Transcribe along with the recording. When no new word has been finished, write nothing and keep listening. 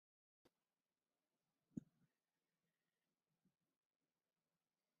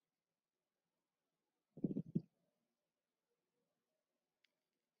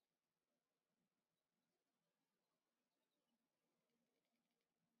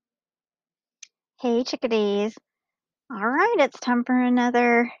Hey, chickadees. All right, it's time for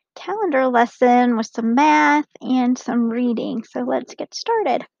another calendar lesson with some math and some reading. So let's get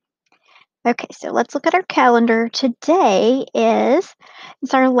started. Okay, so let's look at our calendar. Today it's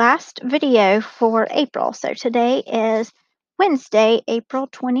our last video for April. So today is Wednesday, April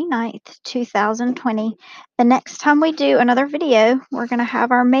 29th, 2020. The next time we do another video, we're going to have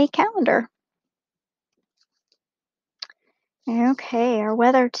our May calendar. Okay, our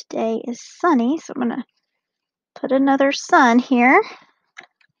weather today is sunny, so I'm going to put another sun here.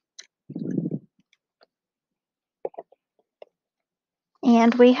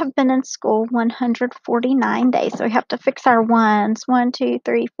 And we have been in school 149 days. So we have to fix our ones. 1, 2,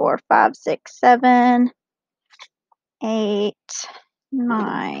 3, 4, 5, 6, 7, 8,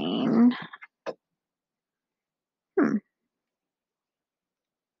 9.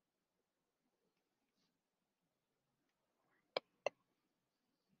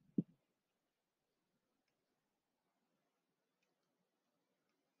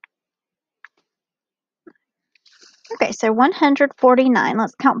 Okay, so 149.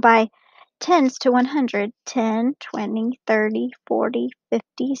 Let's count by tens to 100. 10, 20, 30, 40,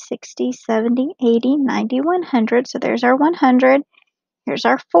 50, 60, 70, 80, 90, 100. So there's our 100. Here's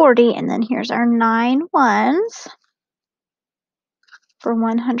our 40, and then here's our 9 ones for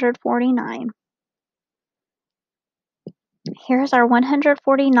 149. Here's our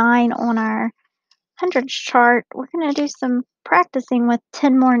 149 on our hundreds chart. We're going to do some practicing with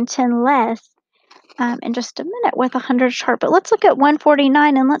 10 more and 10 less in just a minute with a hundreds chart. But let's look at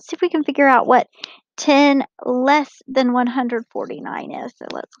 149 and let's see if we can figure out what 10 less than 149 is. So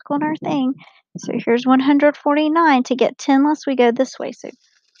let's look on our thing. So here's 149. To get 10 less, we go this way. So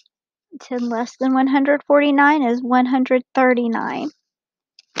 10 less than 149 is 139.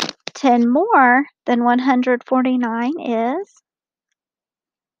 10 more than 149 is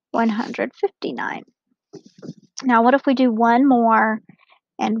 159. Now, what if we do one more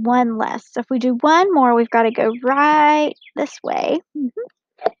and one less? So if we do one more, we've got to go right this way.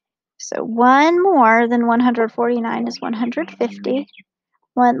 So one more than 149 is 150.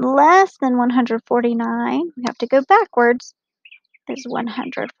 One less than 149, we have to go backwards, is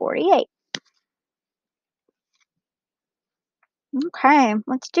 148. Okay,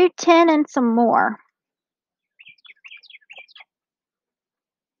 let's do 10 and some more.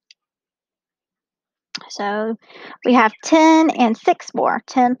 So we have 10 and 6 more.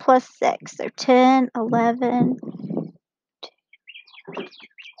 10 plus 6. So 10, 11.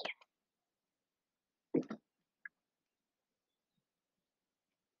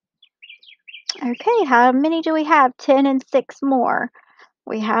 Okay, how many do we have? 10 and 6 more.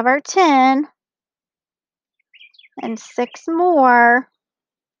 We have our 10 and 6 more.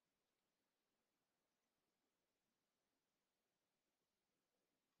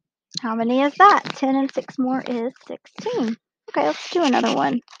 How many is that? 10 and 6 more is 16. Okay, let's do another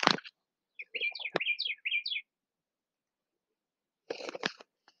one.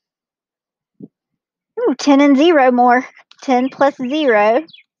 Ooh, 10 and 0 more. 10 plus 0.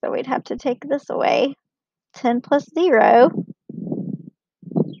 So we'd have to take this away. 10 plus 0.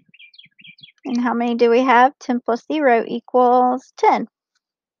 And how many do we have? 10 plus 0 equals 10.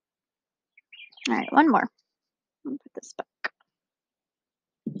 All right, one more. I'll put this back.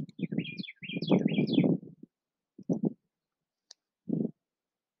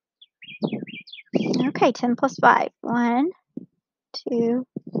 Okay, 10 plus 5. 1, 2,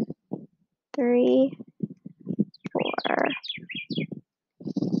 3, 4,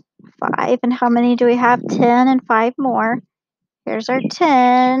 5. And how many do we have? 10 and 5 more. Here's our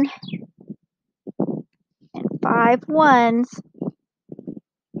 10 and 5 ones.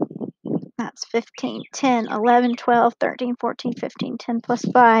 That's 15. 10, 11, 12, 13, 14, 15. 10 plus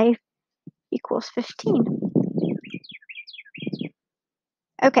 5 equals 15.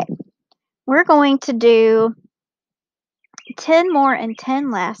 Okay, we're going to do 10 more and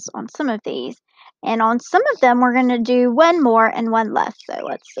 10 less on some of these. And on some of them, we're going to do one more and one less. So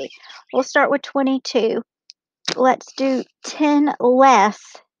let's see. We'll start with 22. Let's do 10 less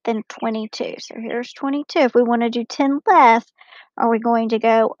than 22. So here's 22. If we want to do 10 less, are we going to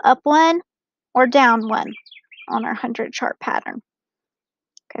go up one or down one on our 100 chart pattern?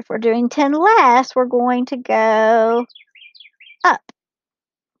 Okay, if we're doing 10 less, we're going to go up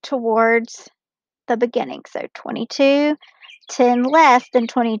towards the beginning. So 22, 10 less than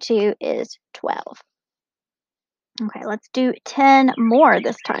 22 is 12. Okay, let's do 10 more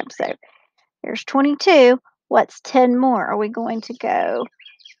this time. So here's 22. What's 10 more? Are we going to go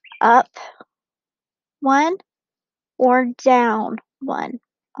up one or down one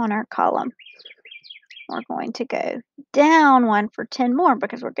on our column? We're going to go down one for 10 more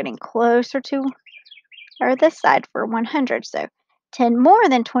because we're getting closer to or this side for 100. So 10 more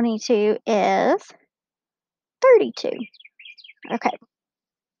than 22 is 32. Okay.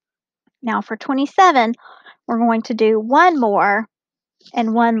 Now for 27, we're going to do one more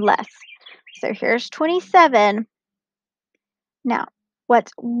and one less. So here's 27. Now,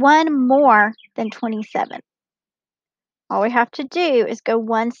 what's one more than 27? All we have to do is go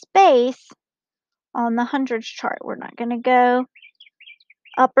one space on the hundreds chart. We're not going to go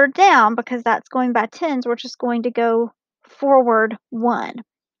up or down because that's going by tens. We're just going to go forward one.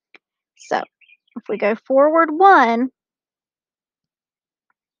 So if we go forward one,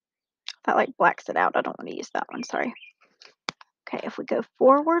 that like blacks it out. I don't want to use that one, sorry. Okay, if we go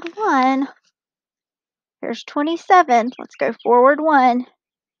forward one, here's 27. Let's go forward one.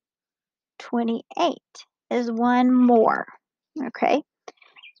 28 is one more. Okay,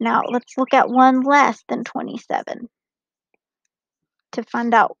 now let's look at one less than 27. To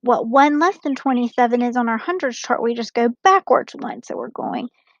find out what one less than 27 is on our hundreds chart, we just go backwards one. So we're going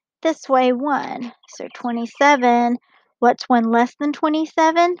this way one. So 27, what's one less than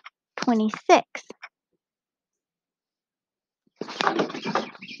 27? 26.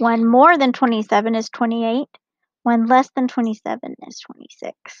 One more than 27 is 28. One less than 27 is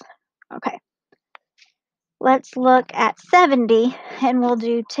 26. Okay. Let's look at 70 and we'll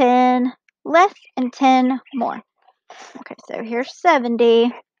do 10 less and 10 more. Okay, so here's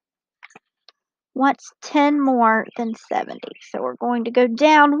 70. What's 10 more than 70? So we're going to go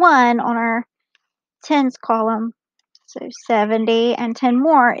down one on our tens column. So 70 and 10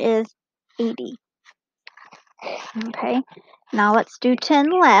 more is 80. Okay, now let's do 10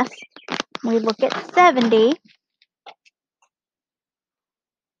 less. We look at 70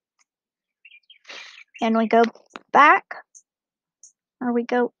 and we go back or we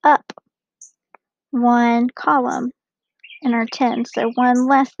go up one column in our 10. So one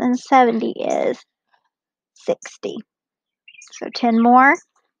less than 70 is 60. So 10 more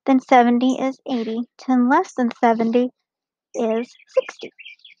than 70 is 80. 10 less than 70 is 60.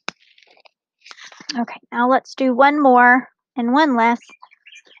 Okay, now let's do one more and one less.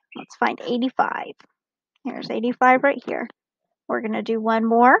 Let's find 85. Here's 85 right here. We're going to do one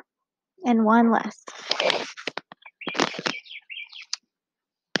more and one less. Okay,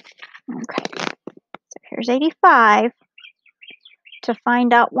 so here's 85. To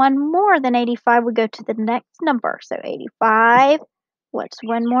find out one more than 85, we go to the next number. So 85, what's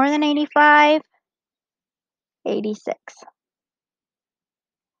one more than 85? 86.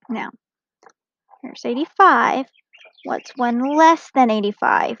 Now, here's 85. What's one less than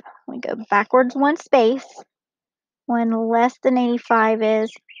 85? We go backwards one space. One less than 85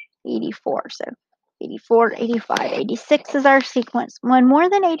 is 84. So 84, 85, 86 is our sequence. One more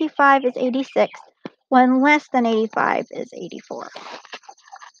than 85 is 86. One less than 85 is 84.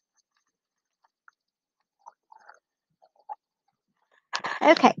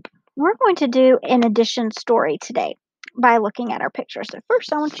 Okay, we're going to do an addition story today by looking at our picture. So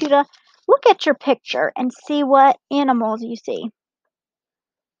first I want you to look at your picture and see what animals you see.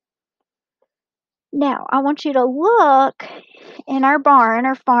 Now, I want you to look in our barn,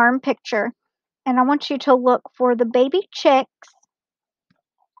 our farm picture, and I want you to look for the baby chicks,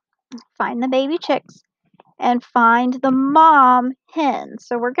 find the baby chicks, and find the mom hens.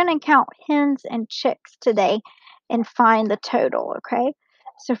 So we're going to count hens and chicks today and find the total, okay?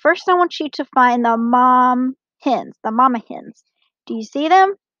 So first I want you to find the mom hens, the mama hens. Do you see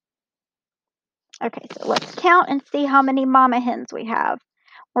them? Okay, so let's count and see how many mama hens we have.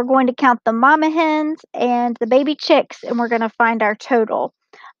 We're going to count the mama hens and the baby chicks, and we're going to find our total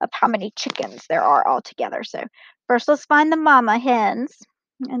of how many chickens there are altogether. So first let's find the mama hens,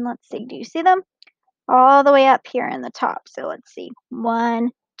 and let's see, do you see them? All the way up here in the top. So let's see, 1,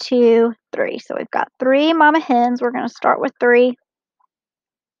 2, 3. So we've got 3 mama hens. We're going to start with 3.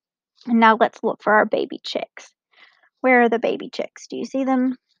 And now let's look for our baby chicks. Where are the baby chicks? Do you see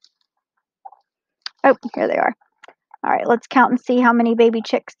them? Oh, here they are. All right, let's count and see how many baby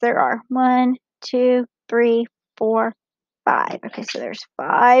chicks there are. 1, 2, 3, 4, 5. Okay, so there's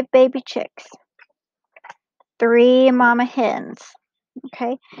 5 baby chicks. 3 mama hens.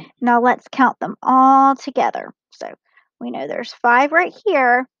 Okay, now let's count them all together. So we know there's 5 right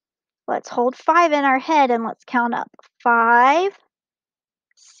here. Let's hold 5 in our head and let's count up. 5,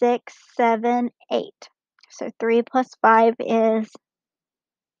 6, 7, 8. So 3 plus 5 is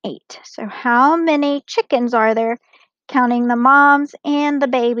 8. So how many chickens are there? Counting the moms and the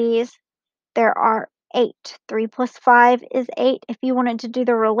babies, there are 8. 3 plus 5 is 8. If you wanted to do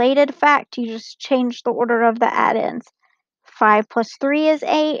the related fact, you just change the order of the add-ins. 5 plus 3 is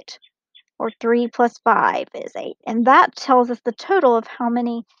 8, or 3 plus 5 is 8. And that tells us the total of how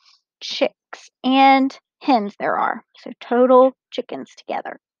many chicks and hens there are. So total chickens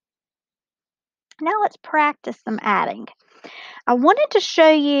together. Now let's practice some adding. I wanted to show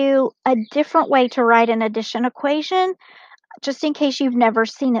you a different way to write an addition equation, just in case you've never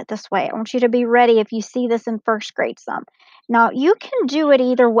seen it this way. I want you to be ready if you see this in first grade some. Now, you can do it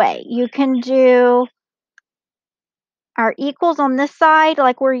either way. You can do our equals on this side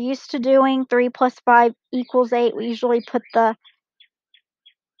like we're used to doing. 3 plus 5 equals 8. We usually put the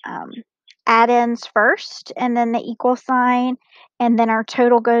add-ins first and then the equal sign, and then our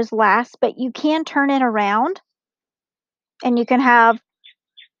total goes last. But you can turn it around, and you can have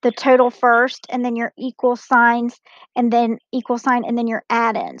the total first and then your equal signs and then equal sign and then your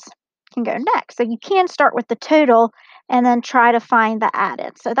add-ins can go next. So you can start with the total and then try to find the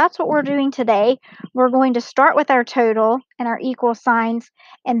add-ins. So that's what we're doing today. We're going to start with our total and our equal signs,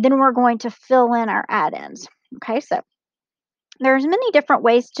 and then we're going to fill in our add-ins. Okay, so there's many different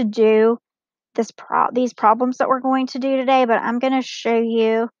ways to do these problems that we're going to do today, but I'm going to show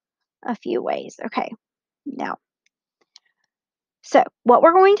you a few ways. Okay, now, so what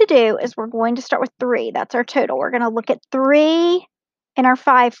we're going to do is we're going to start with 3. That's our total. We're going to look at 3 in our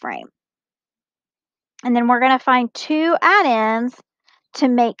 5 frame. And then we're going to find 2 add-ins to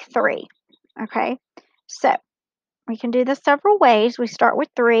make 3. Okay, so we can do this several ways. We start with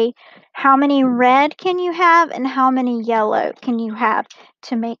 3. How many red can you have and how many yellow can you have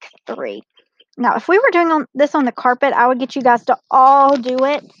to make 3? Now, if we were doing this on the carpet, I would get you guys to all do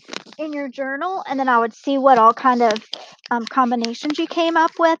it in your journal, and then I would see what all kind of combinations you came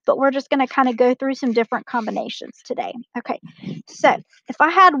up with, but we're just going to kind of go through some different combinations today. Okay, so if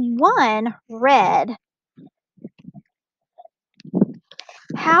I had 1 red,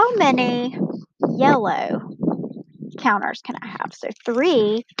 how many yellow counters can I have? So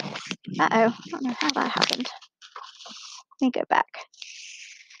 3, I don't know how that happened. Let me go back.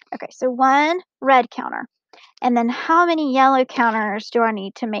 Okay, so 1 red counter. And then how many yellow counters do I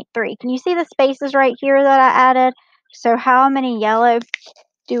need to make 3? Can you see the spaces right here that I added? So how many yellow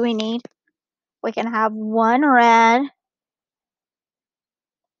do we need? We can have 1 red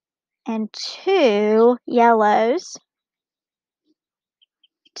and 2 yellows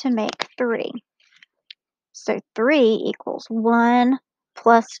to make 3. So 3 equals 1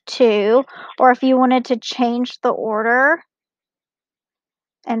 plus 2. Or if you wanted to change the order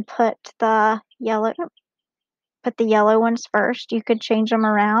and put the yellow ones first, you could change them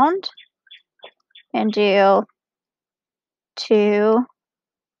around and do 2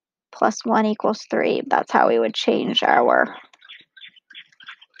 plus 1 equals 3. That's how we would change our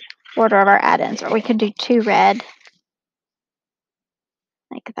order of our add-ins. Or we could do 2 red,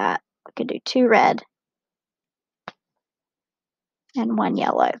 like that. We could do 2 red and 1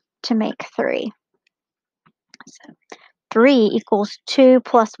 yellow to make 3. So 3 equals 2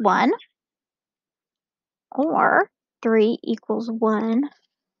 plus 1, or 3 equals 1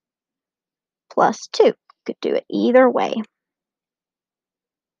 plus 2. You could do it either way.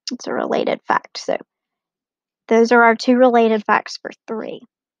 It's a related fact. So those are our 2 related facts for 3.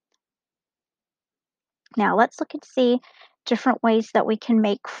 Now let's look and see different ways that we can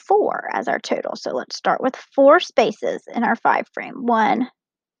make 4 as our total. So let's start with 4 spaces in our 5 frame. 1,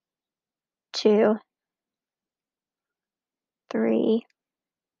 2, 3,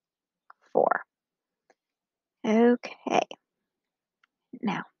 4. Okay.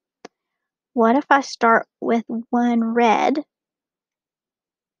 Now, what if I start with 1 red?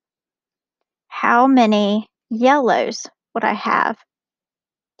 How many yellows would I have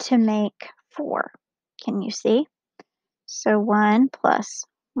to make 4? Can you see? So 1 plus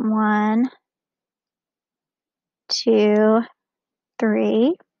 1, 2,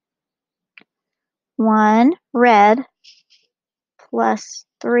 3. 1 red plus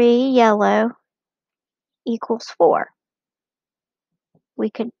 3 yellow equals 4.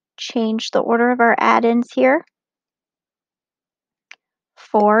 We could change the order of our add-ins here.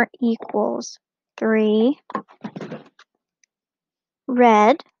 4 equals 3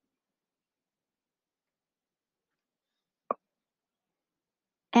 red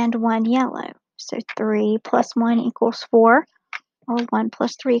and 1 yellow. So 3 plus 1 equals 4, or 1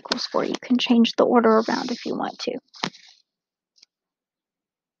 plus 3 equals 4. You can change the order around if you want to.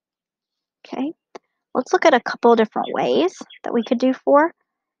 Okay, let's look at a couple different ways that we could do 4.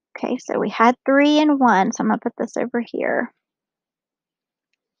 Okay, so we had 3 and 1, so I'm going to put this over here.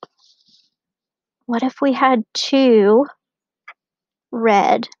 What if we had 2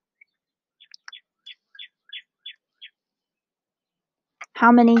 red?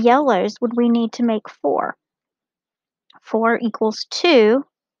 How many yellows would we need to make 4? 4 equals 2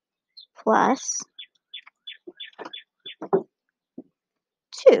 plus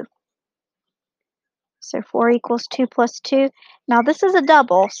 2. So 4 equals 2 plus 2. Now this is a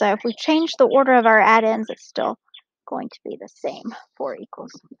double, so if we change the order of our add-ins, it's still going to be the same. 4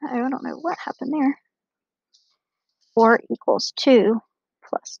 equals, I don't know what happened there. 4 equals 2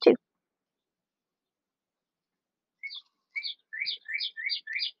 plus 2.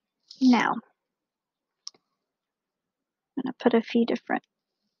 Now, I'm going to put a few different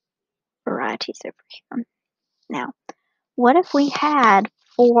varieties over here. Now, what if we had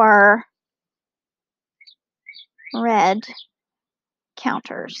 4 red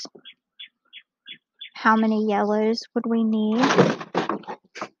counters? How many yellows would we need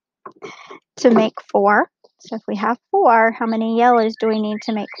to make 4? So if we have 4, how many yellows do we need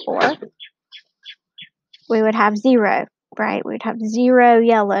to make 4? We would have 0, right? We would have 0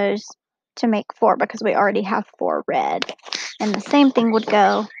 yellows to make 4 because we already have 4 red. And the same thing would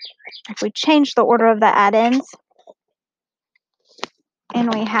go if we change the order of the add-ins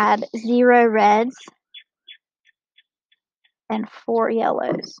and we had 0 reds and 4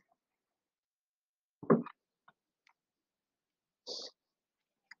 yellows.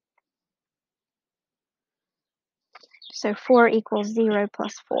 So 4 equals 0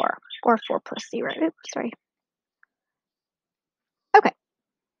 plus 4, or 4 plus 0. Oops, sorry. Okay,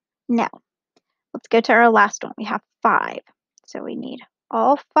 now let's go to our last one. We have 5. So we need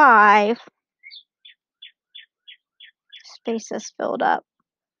all 5 spaces filled up.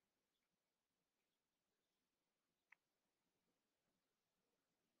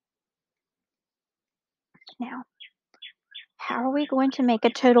 Now, how are we going to make a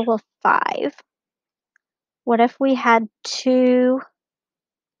total of 5? What if we had 2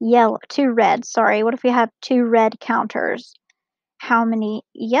 red, sorry. What if we have 2 red counters? How many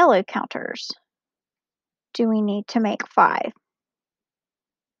yellow counters do we need to make 5?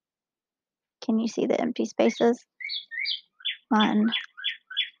 Can you see the empty spaces? 1,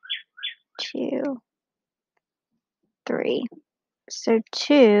 2, 3. So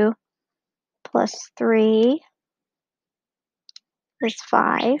 2 plus 3 is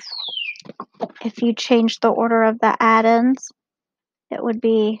 5. If you change the order of the add-ins, it would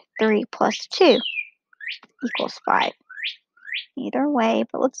be 3 plus 2 equals 5. Either way,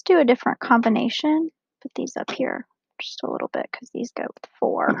 but let's do a different combination. Put these up here just a little bit because these go with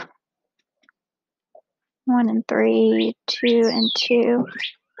 4. 1 and 3, 2 and 2.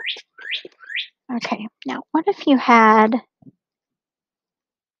 Okay, now what if you had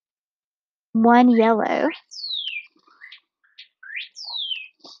 1 yellow?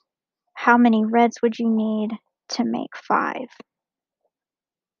 How many reds would you need to make 5?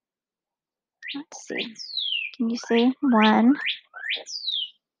 Let's see. Can you see? 1,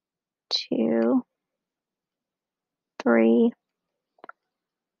 2, 3,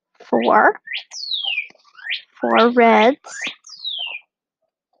 4. 4 reds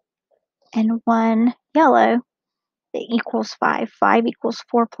and 1 yellow. That equals 5. 5 equals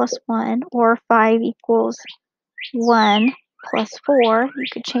 4 plus 1, or 5 equals 1 plus 4. You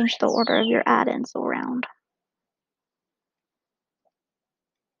could change the order of your add-ins around.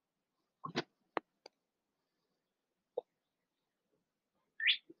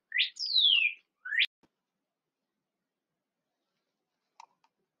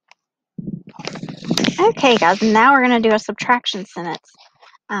 Okay, guys, now we're going to do a subtraction sentence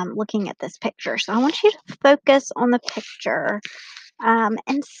looking at this picture. So I want you to focus on the picture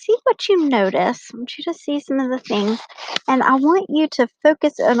and see what you notice. I want you to see some of the things, and I want you to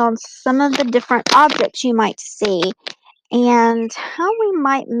focus in on some of the different objects you might see and how we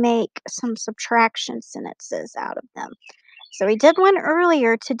might make some subtraction sentences out of them. So we did one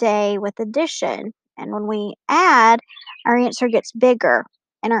earlier today with addition, and when we add, our answer gets bigger,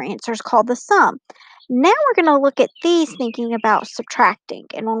 and our answer is called the sum. Now we're going to look at these thinking about subtracting,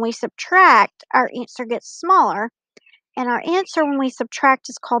 and when we subtract, our answer gets smaller, and our answer when we subtract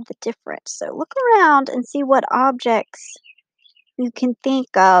is called the difference. So look around and see what objects you can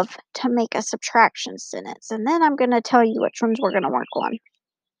think of to make a subtraction sentence, and then I'm going to tell you which ones we're going to work on.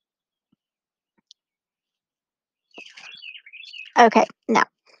 Okay, now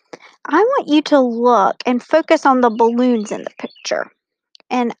I want you to look and focus on the balloons in the picture.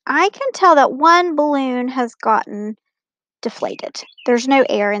 And I can tell that one balloon has gotten deflated. There's no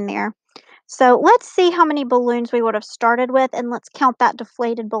air in there. So let's see how many balloons we would have started with, and let's count that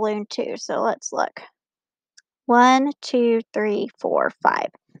deflated balloon too. So let's look. 1, 2, 3, 4, 5.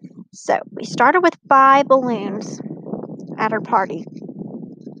 So we started with 5 balloons at our party.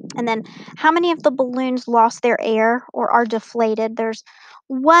 And then how many of the balloons lost their air or are deflated? There's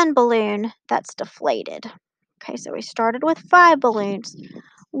 1 balloon that's deflated. Okay, so we started with 5 balloons.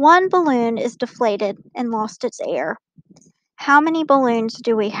 1 balloon is deflated and lost its air. How many balloons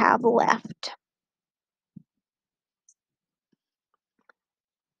do we have left?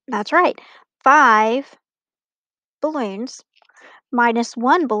 That's right. 5 balloons minus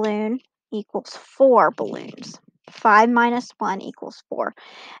 1 balloon equals 4 balloons. 5 minus 1 equals 4.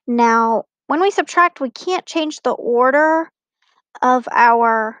 Now, when we subtract, we can't change the order of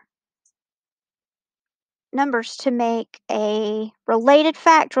our numbers to make a related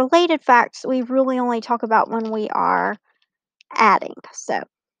fact. Related facts we really only talk about when we are adding. So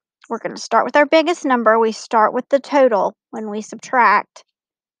we're going to start with our biggest number. We start with the total. When we subtract,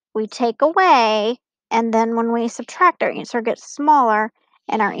 we take away, and then when we subtract, our answer gets smaller,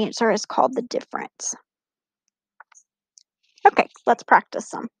 and our answer is called the difference. Okay, let's practice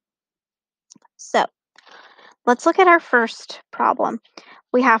some. So let's look at our first problem.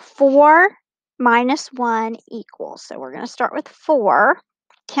 We have 4 minus 1 equals. So we're going to start with 4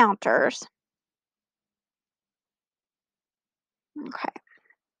 counters. Okay.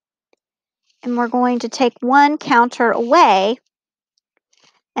 And we're going to take 1 counter away,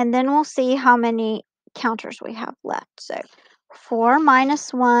 and then we'll see how many counters we have left. So 4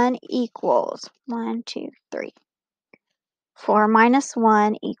 minus 1 equals 1, 2, 3. 4 minus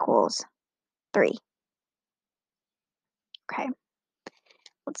 1 equals 3. Okay.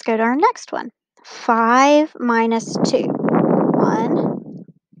 Let's go to our next one. 5 minus 2. 1,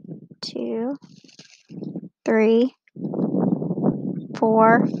 2, 3,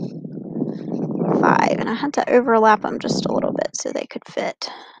 4, 5. And I had to overlap them just a little bit so they could fit.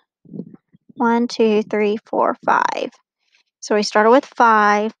 1, 2, 3, 4, 5. So we started with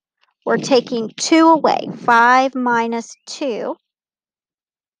 5. We're taking 2 away. 5 minus 2.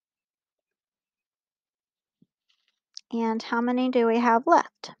 And how many do we have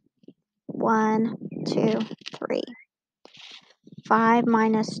left? 1, 2, 3. 5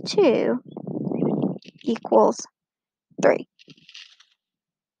 minus 2 equals 3.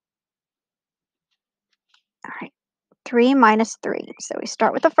 All right. 3 minus 3. So we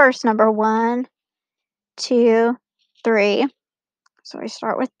start with the first number. 1, 2, 3. So we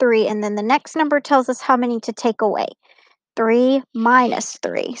start with 3. And then the next number tells us how many to take away. 3 minus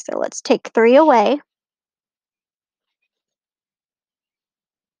 3. So let's take 3 away.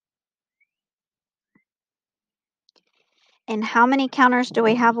 And how many counters do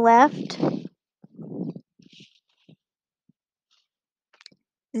we have left?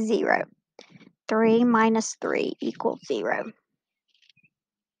 0. 3 minus 3 equals 0.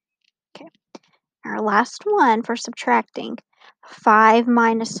 Okay. Our last one for subtracting, 5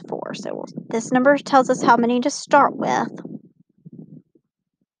 minus 4. So this number tells us how many to start with.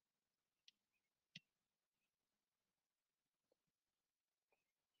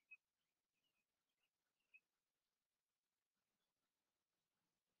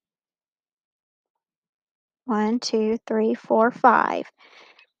 1, 2, 3, 4, 5.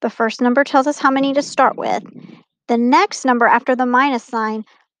 The first number tells us how many to start with. The next number after the minus sign,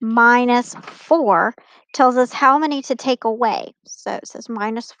 minus 4, tells us how many to take away. So it says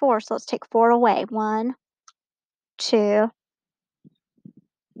minus 4, so let's take 4 away. 1, 2,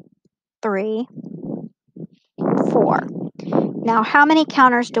 3, 4. Now, how many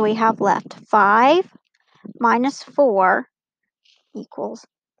counters do we have left? 5 minus 4 equals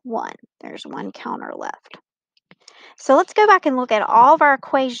 1. There's 1 counter left. So let's go back and look at all of our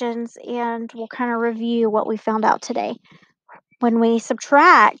equations, and we'll kind of review what we found out today. When we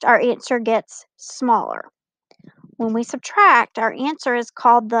subtract, our answer gets smaller. When we subtract, our answer is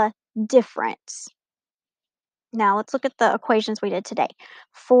called the difference. Now let's look at the equations we did today.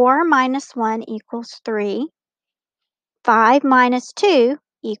 4 minus 1 equals 3. 5 minus 2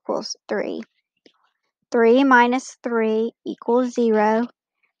 equals 3. 3 minus 3 equals 0.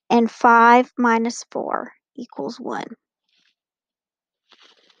 And 5 minus 4 equals 1.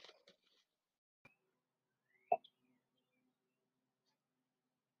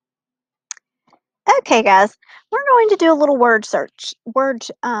 Okay, guys, we're going to do a little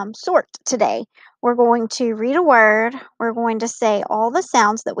sort today. We're going to read a word. We're going to say all the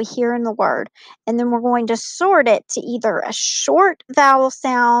sounds that we hear in the word, and then we're going to sort it to either a short vowel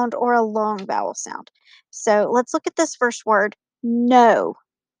sound or a long vowel sound. So let's look at this first word, no.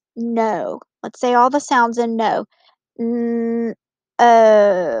 No. Let's say all the sounds in no.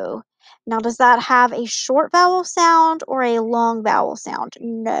 Oh. Now, does that have a short vowel sound or a long vowel sound?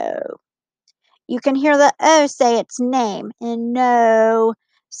 No. You can hear the O say its name, and no.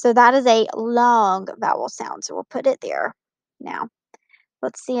 So that is a long vowel sound. So we'll put it there. Now,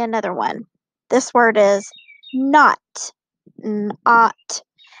 let's see another one. This word is not. Not.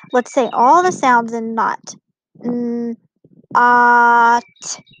 Let's say all the sounds in not. Ot.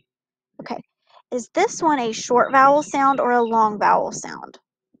 Okay. Is this one a short vowel sound or a long vowel sound?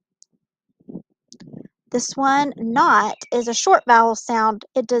 This one, not, is a short vowel sound.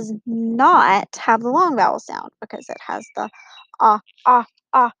 It does not have the long vowel sound because it has the ah, ah,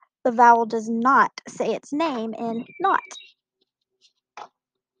 ah. The vowel does not say its name in not.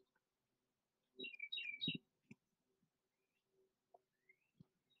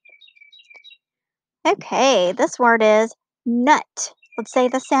 Okay, this word is nut. Let's say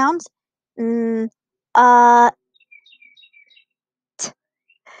the sounds. Mm, uh,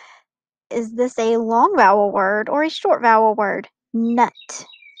 is this a long vowel word or a short vowel word? Nut.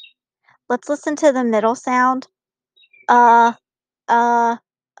 Let's listen to the middle sound. Uh, uh,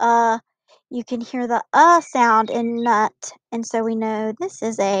 uh. You can hear the sound in nut, and so we know this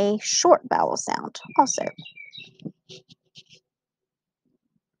is a short vowel sound also.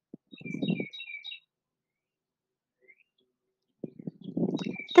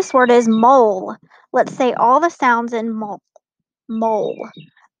 This word is mole. Let's say all the sounds in mole. Mole.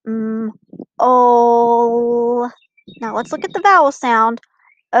 Mm, ol. Now let's look at the vowel sound.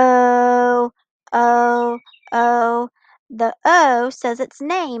 O, O, O. The O says its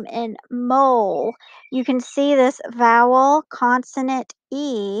name in mole. You can see this vowel consonant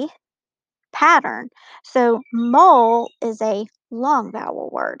E pattern. So mole is a long vowel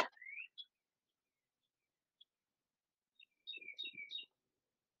word.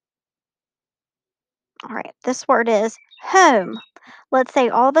 All right, this word is home. Let's say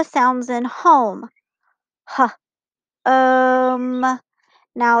all the sounds in home. Huh,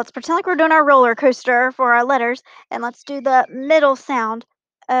 now let's pretend like we're doing our roller coaster for our letters, and let's do the middle sound.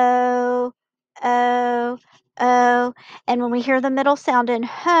 O, O, O. And when we hear the middle sound in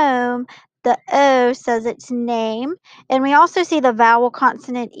home, the O says its name. And we also see the vowel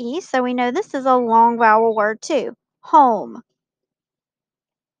consonant E, so we know this is a long vowel word too. Home.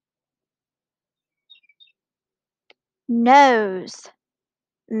 Nose.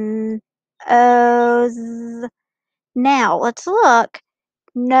 O's. Now let's look.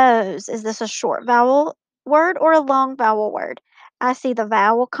 Nose. Is this a short vowel word or a long vowel word? I see the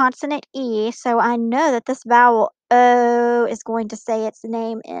vowel consonant E, so I know that this vowel O is going to say its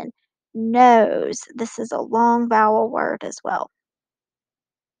name in nose. This is a long vowel word as well.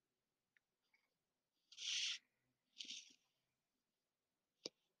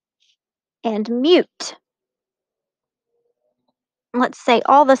 And mute. Let's say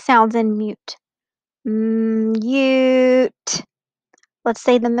all the sounds in mute. Mute. Let's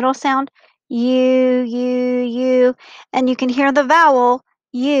say the middle sound, you, and you can hear the vowel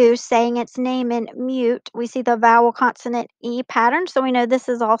U saying its name in mute. We see the vowel consonant E pattern, so we know this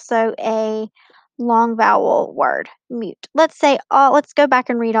is also a long vowel word, mute. Let's go back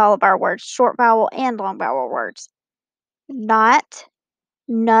and read all of our words, short vowel and long vowel words. Not,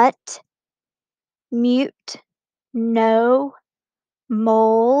 nut, mute, no,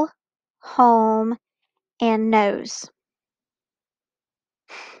 mole, home, and nose.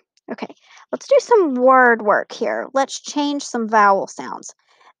 Okay, let's do some word work here. Let's change some vowel sounds.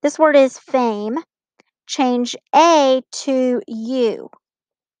 This word is fame. Change A to U.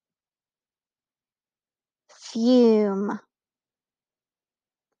 Fume.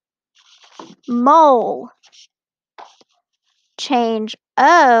 Mole. Change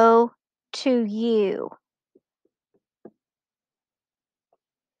O to U.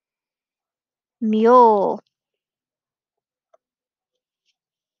 Mule.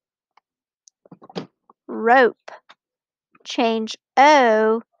 Rope. Change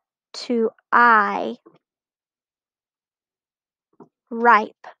O to I.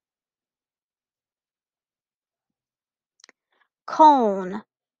 Ripe. Cone.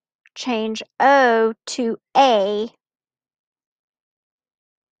 Change O to A.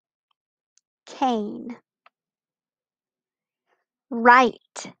 Cane.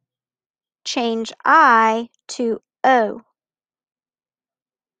 Right. Change I to O.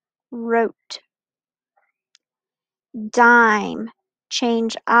 Wrote. Dime.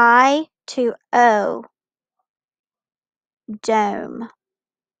 Change I to O. Dome.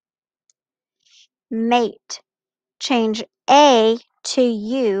 Mate. Change A to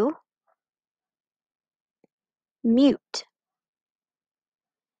U. Mute.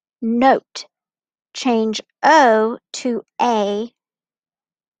 Note. Change O to A.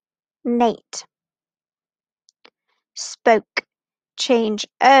 Nate. Spoke. Change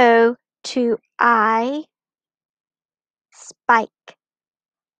O to I. Spike.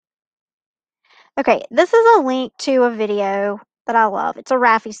 Okay, this is a link to a video that I love. It's a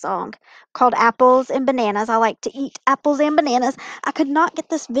Rafi song called Apples and Bananas. I like to eat apples and bananas. I could not get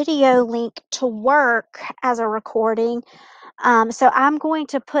this video link to work as a recording, so I'm going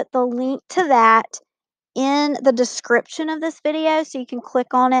to put the link to that in the description of this video, so you can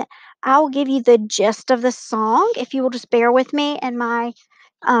click on it. I will give you the gist of the song if you will just bear with me and my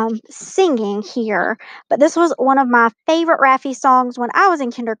singing here. But this was one of my favorite Rafi songs when I was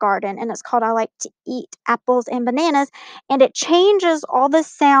in kindergarten, and it's called I Like to Eat Apples and Bananas, and it changes all the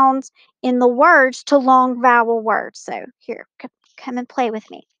sounds in the words to long vowel words. So here, come and play with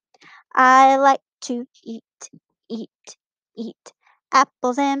me. I like to eat, eat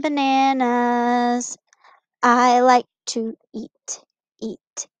apples and bananas. I like to eat,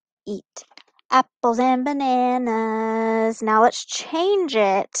 eat apples and bananas. Now let's change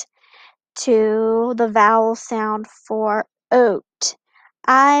it to the vowel sound for oat.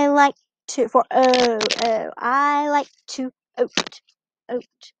 I like to, for I like to oat,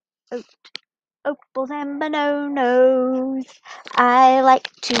 oat, opals and bananas. I like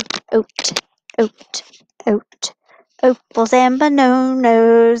to oat, oat, opals and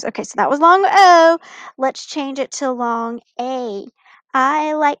bananas. Okay, so that was long O. Let's change it to long A.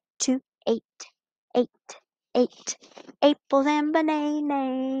 I like to eat, eat, eat, apples and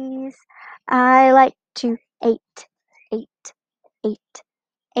bananas. I like to eat, eat,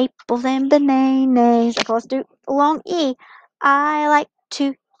 apples and bananas. Okay, let's do long E. I like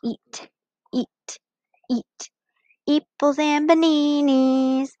to eat, eat, eat, apples and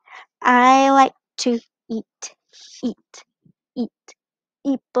bananas. I like to eat, eat, eat,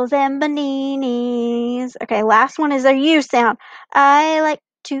 apples and bananas. Okay, last one is a U sound. I like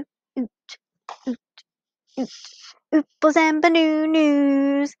to oot, oot, oot, apples and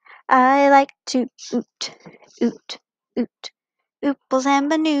bananas. I like to oot, oot, oot, apples and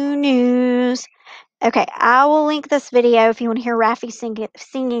bananas. Okay, I will link this video if you want to hear Rafi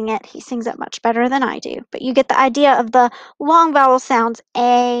singing it. He sings it much better than I do. But you get the idea of the long vowel sounds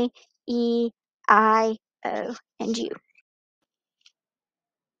A, E, I, O, and U.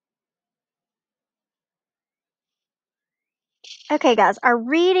 Okay, guys, our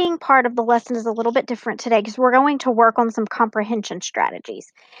reading part of the lesson is a little bit different today because we're going to work on some comprehension strategies.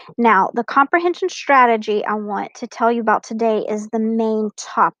 Now, the comprehension strategy I want to tell you about today is the main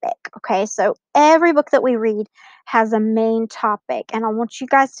topic. Okay, so every book that we read has a main topic, and I want you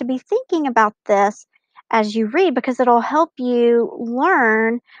guys to be thinking about this as you read because it'll help you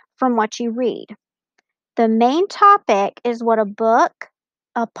learn from what you read. The main topic is what a book,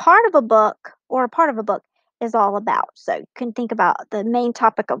 a part of a book, or a part of a book is all about. So you can think about the main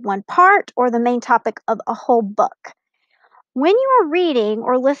topic of one part or the main topic of a whole book. When you are reading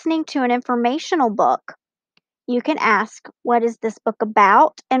or listening to an informational book, you can ask, what is this book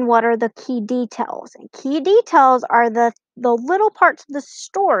about and what are the key details? And key details are the little parts of the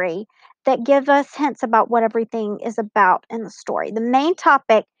story that give us hints about what everything is about in the story. The main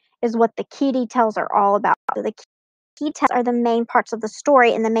topic is what the key details are all about. So the key details are the main parts of the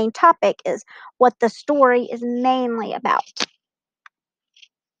story, and the main topic is what the story is mainly about.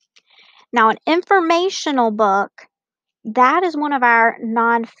 Now, an informational book, that is one of our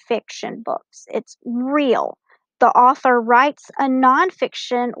nonfiction books. It's real. The author writes a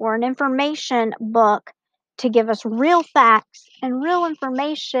nonfiction or an information book to give us real facts and real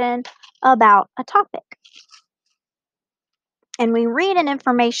information about a topic. And we read an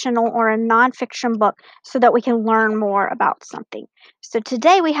informational or a nonfiction book so that we can learn more about something. So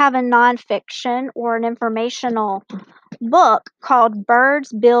today we have a nonfiction or an informational book called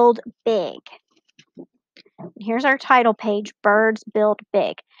Birds Build Big. Here's our title page, Birds Build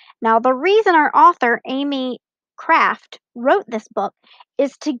Big. Now, the reason our author, Amy Kraft, wrote this book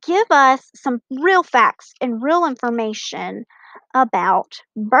is to give us some real facts and real information about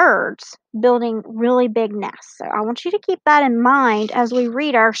birds building really big nests. So I want you to keep that in mind as we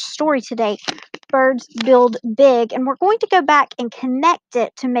read our story today, Birds Build Big, and we're going to go back and connect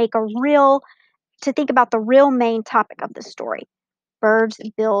it to make to think about the real main topic of the story, Birds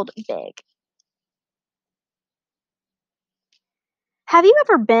Build Big. Have you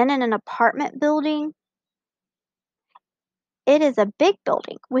ever been in an apartment building? It is a big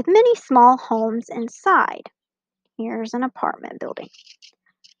building with many small homes inside. Here's an apartment building.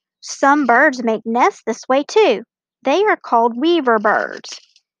 Some birds make nests this way too. They are called weaver birds.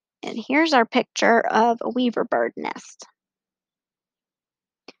 And here's our picture of a weaver bird nest.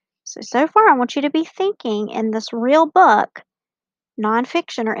 So far I want you to be thinking in this real book,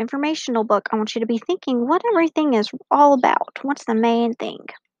 nonfiction or informational book, I want you to be thinking what everything is all about. What's the main thing?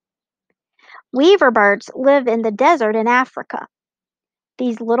 Weaver birds live in the desert in Africa.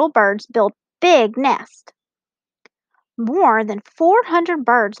 These little birds build big nests. More than 400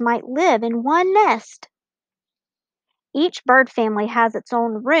 birds might live in one nest. Each bird family has its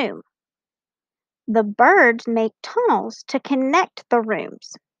own room. The birds make tunnels to connect the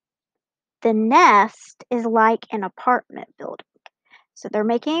rooms. The nest is like an apartment building. So they're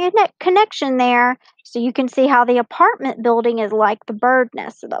making a connection there. So you can see how the apartment building is like the bird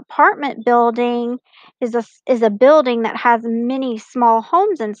nest. So the apartment building is a building that has many small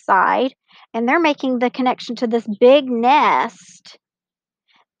homes inside, and they're making the connection to this big nest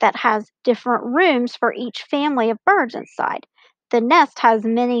that has different rooms for each family of birds inside. The nest has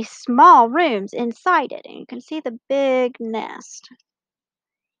many small rooms inside it, and you can see the big nest.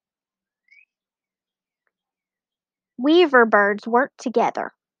 Weaver birds work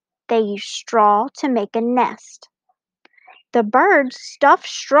together. They use straw to make a nest. The birds stuff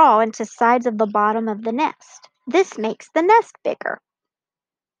straw into sides of the bottom of the nest. This makes the nest bigger.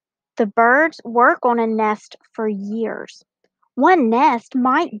 The birds work on a nest for years. One nest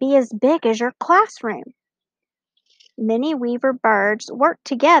might be as big as your classroom. Many weaver birds work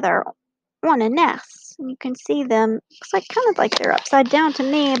together on a nest. You can see them, looks like kind of like they're upside down to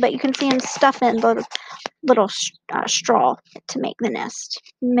me, but you can see them stuffing the little straw to make the nest,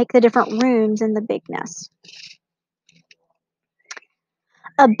 make the different rooms in the big nest.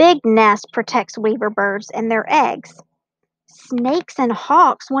 A big nest protects weaver birds and their eggs. Snakes and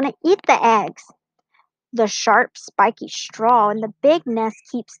hawks want to eat the eggs. The sharp, spiky straw in the big nest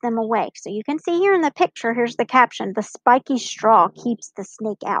keeps them away. So you can see here in the picture, here's the caption, the spiky straw keeps the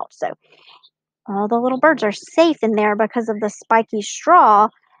snake out. So all the little birds are safe in there because of the spiky straw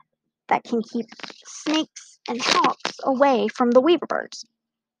that can keep snakes and hawks away from the weaver birds.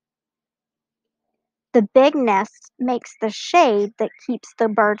 The big nest makes the shade that keeps the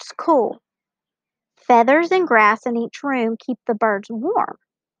birds cool. Feathers and grass in each room keep the birds warm.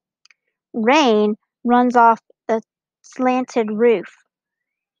 Rain runs off the slanted roof.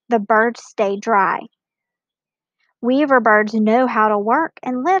 The birds stay dry. Weaver birds know how to work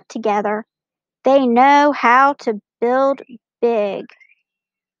and live together. They know how to build big.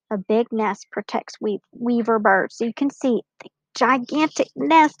 A big nest protects weaver birds. So you can see the gigantic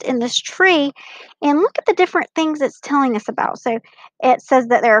nest in this tree. And look at the different things it's telling us about. So it says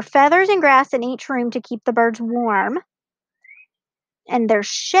that there are feathers and grass in each room to keep the birds warm. And there's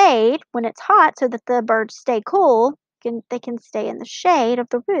shade when it's hot so that the birds stay cool. They can stay in the shade of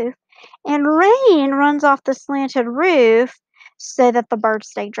the roof. And rain runs off the slanted roof so that the birds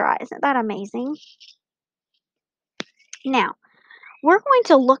stay dry. Isn't that amazing? Now, we're going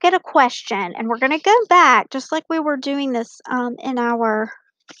to look at a question and we're going to go back just like we were doing this in our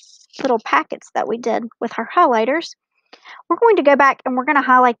little packets that we did with our highlighters. We're going to go back and we're going to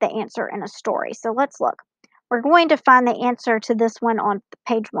highlight the answer in a story. So let's look. We're going to find the answer to this one on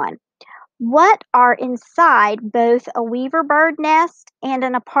page 1. What are inside both a weaver bird nest and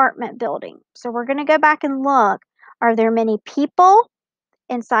an apartment building? So we're going to go back and look. Are there many people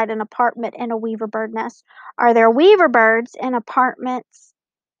inside an apartment and a weaver bird nest? Are there weaver birds in apartments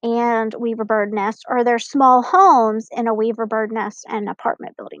and weaver bird nest? Are there small homes in a weaver bird nest and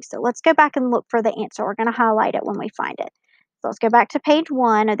apartment building? So let's go back and look for the answer. We're going to highlight it when we find it. So let's go back to page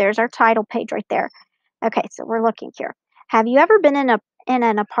 1. And there's our title page right there. Okay, so we're looking here. Have you ever been in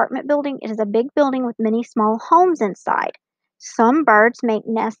an apartment building? It is a big building with many small homes inside. Some birds make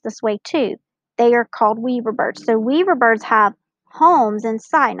nests this way too. They are called weaver birds. So weaver birds have homes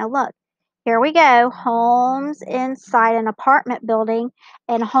inside. Now look, here we go. Homes inside an apartment building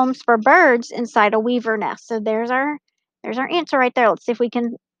and homes for birds inside a weaver nest. So there's our answer right there. Let's see if we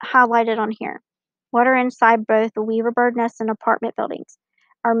can highlight it on here. What are inside both the weaver bird nest and apartment buildings?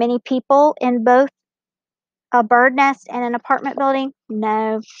 Are many people in both a bird nest and an apartment building?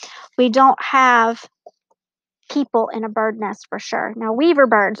 No, we don't have people in a bird nest for sure. Now, weaver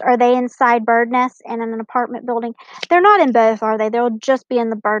birds, are they inside bird nests and in an apartment building? They're not in both, are they? They'll just be in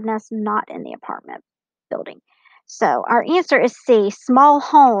the bird nest, not in the apartment building. So our answer is C. Small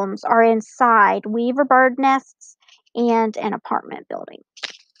homes are inside weaver bird nests and an apartment building.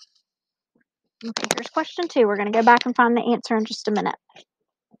 Okay, here's question 2. We're going to go back and find the answer in just a minute.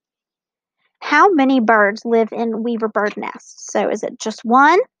 How many birds live in weaver bird nests? So is it just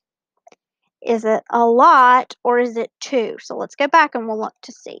one? Is it a lot, or is it 2? So let's go back and we'll look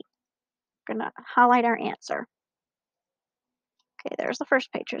to see. We're going to highlight our answer. Okay, there's the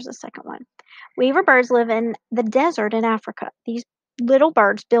first page. Here's the second one. Weaver birds live in the desert in Africa. These little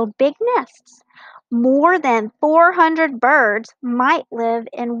birds build big nests. More than 400 birds might live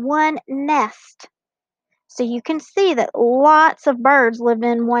in one nest. So you can see that lots of birds live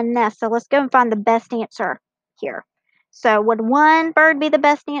in one nest. So let's go and find the best answer here. So would one bird be the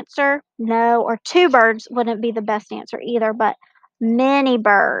best answer? No, or 2 birds wouldn't be the best answer either, but many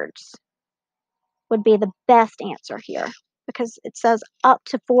birds would be the best answer here because it says up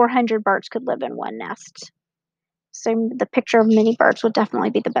to 400 birds could live in one nest. So the picture of many birds would definitely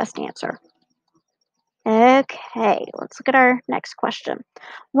be the best answer. Okay, let's look at our next question.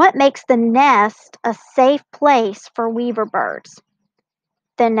 What makes the nest a safe place for weaver birds?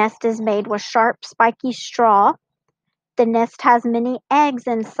 The nest is made with sharp, spiky straw. The nest has many eggs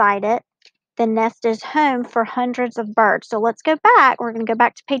inside it. The nest is home for hundreds of birds. So let's go back. We're going to go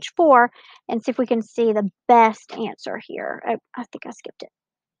back to page 4 and see if we can see the best answer here. Oh, I think I skipped it.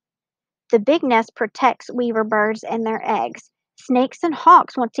 The big nest protects weaver birds and their eggs. Snakes and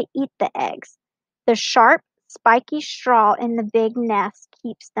hawks want to eat the eggs. The sharp, spiky straw in the big nest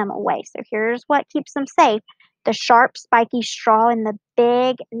keeps them away. So here's what keeps them safe. The sharp, spiky straw in the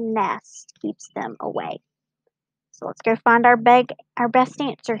big nest keeps them away. So let's go find our best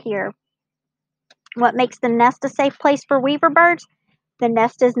answer here. What makes the nest a safe place for weaver birds? The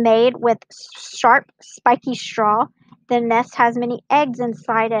nest is made with sharp, spiky straw. The nest has many eggs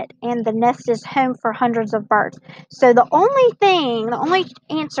inside it, and the nest is home for hundreds of birds. So the only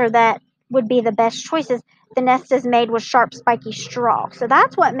answer that would be the best choice is the nest is made with sharp, spiky straw. So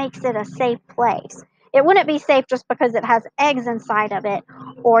that's what makes it a safe place. It wouldn't be safe just because it has eggs inside of it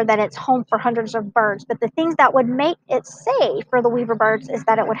or that it's home for hundreds of birds. But the things that would make it safe for the weaver birds is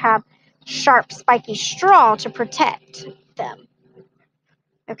that it would have sharp, spiky straw to protect them.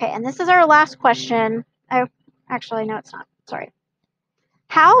 Okay, and this is our last question. Oh, actually, no, it's not. Sorry.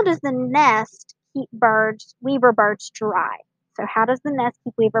 How does the nest keep weaver birds dry? So how does the nest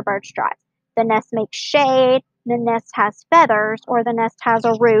keep weaver birds dry? The nest makes shade, the nest has feathers, or the nest has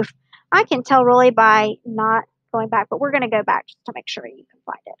a roof. I can tell really by not going back, but we're going to go back just to make sure you can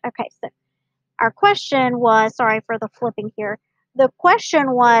find it. Okay, so our question was, sorry for the flipping here. The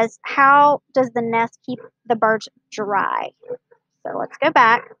question was, how does the nest keep the birds dry? So let's go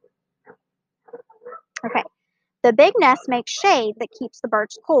back. Okay. The big nest makes shade that keeps the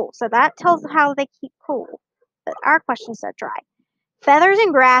birds cool. So that tells how they keep cool. But our question said dry. Feathers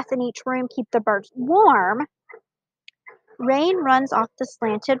and grass in each room keep the birds warm. Rain runs off the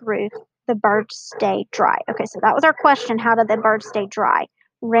slanted roof. The birds stay dry. Okay, so that was our question. How do the birds stay dry?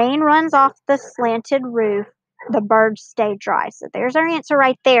 Rain runs off the slanted roof. The birds stay dry. So there's our answer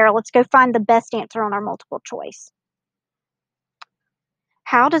right there. Let's go find the best answer on our multiple choice.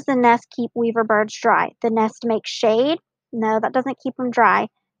 How does the nest keep weaver birds dry? The nest makes shade. No, that doesn't keep them dry.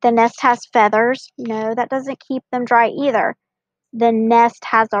 The nest has feathers. No, that doesn't keep them dry either. The nest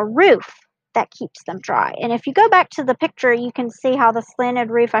has a roof that keeps them dry. And if you go back to the picture, you can see how the slanted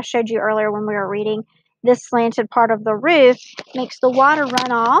roof I showed you earlier when we were reading, this slanted part of the roof makes the water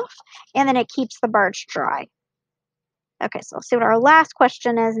run off and then it keeps the birds dry. Okay, so let's see what our last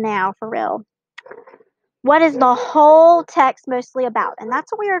question is now for real. What is the whole text mostly about? And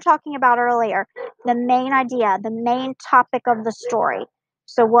that's what we were talking about earlier. The main idea, the main topic of the story.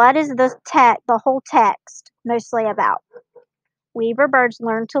 So what is the whole text mostly about? Weaver birds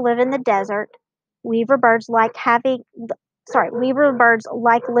learn to live in the desert. Weaver birds like Weaver birds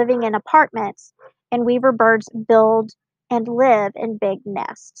like living in apartments, and weaver birds build and live in big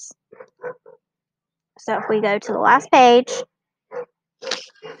nests. So if we go to the last page,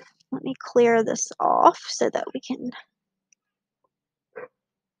 let me clear this off so that we can.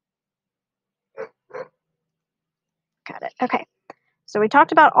 Got it. Okay. So we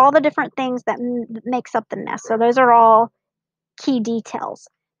talked about all the different things that makes up the nest. So those are all key details.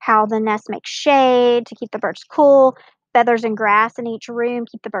 How the nest makes shade to keep the birds cool, feathers and grass in each room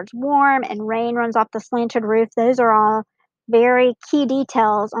keep the birds warm, and rain runs off the slanted roof. Those are all very key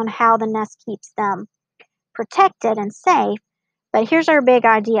details on how the nest keeps them protected and safe. But here's our big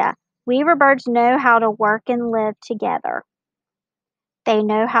idea. Weaver birds know how to work and live together. They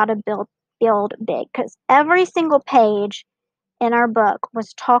know how to build big because every single page in our book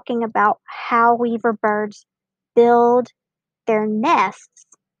was talking about how weaver birds build their nests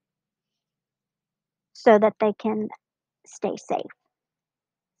so that they can stay safe.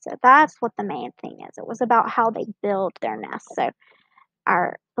 So that's what the main thing is. It was about how they build their nests. So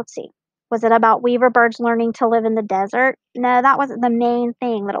let's see. Was it about weaver birds learning to live in the desert? No, that wasn't the main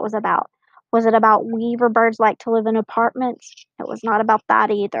thing that it was about. Was it about weaver birds like to live in apartments? It was not about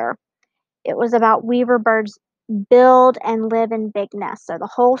that either. It was about weaver birds build and live in big nests. So the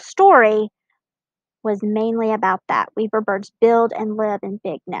whole story was mainly about that. Weaver birds build and live in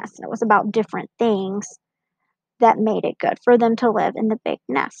big nests. And it was about different things that made it good for them to live in the big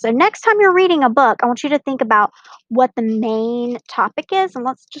nest. So next time you're reading a book, I want you to think about what the main topic is. And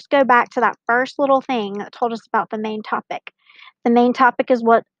let's just go back to that first little thing that told us about the main topic. The main topic is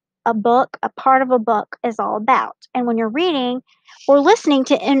what a part of a book is all about. And when you're reading or listening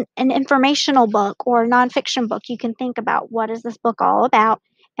to an informational book or a nonfiction book, you can think about what is this book all about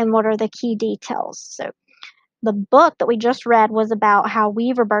and what are the key details. So the book that we just read was about how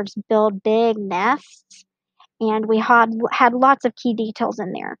weaver birds build big nests, and we had lots of key details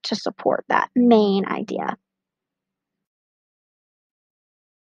in there to support that main idea.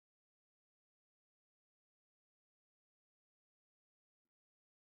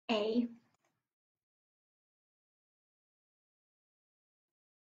 A,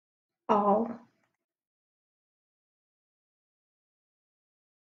 all,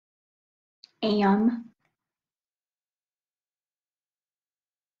 am,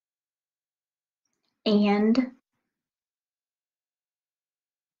 and,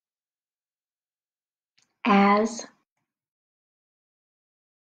 as,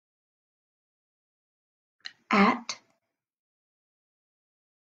 at,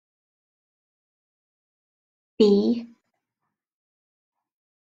 be,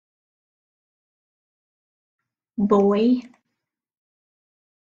 boy,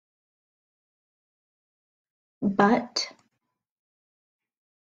 but,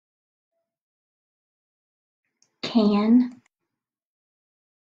 can,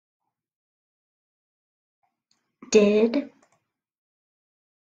 did,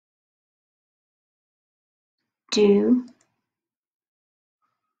 do,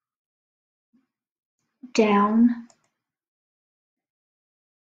 down,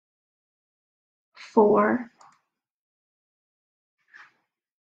 for,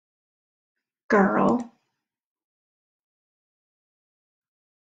 girl,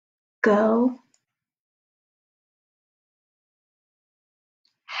 go,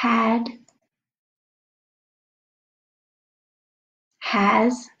 had,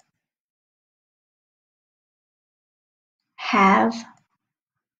 has, have,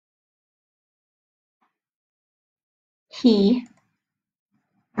 he,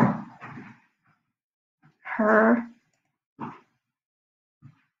 her,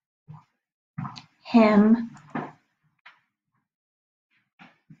 him,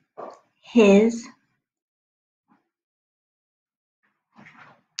 his,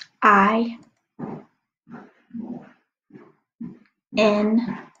 I,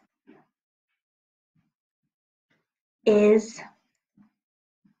 in, is,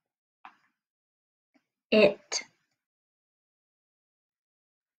 it,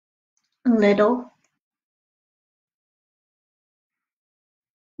 little,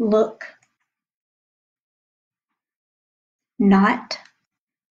 look, not,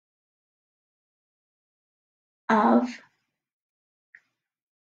 of,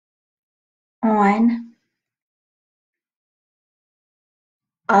 on,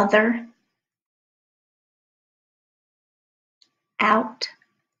 other, out,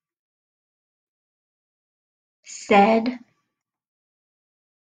 said,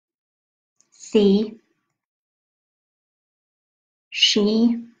 see,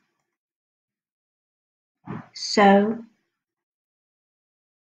 she, so,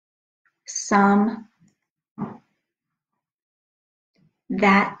 some,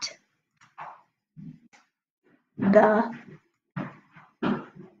 that, the,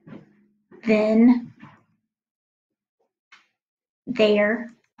 then,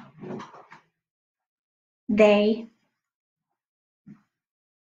 there, they,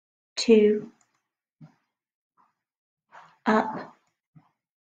 to, up,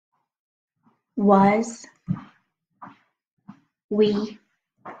 was, we,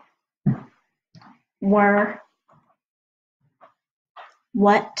 were,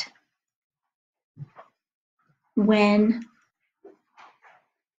 what, when,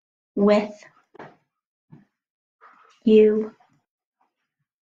 with, you,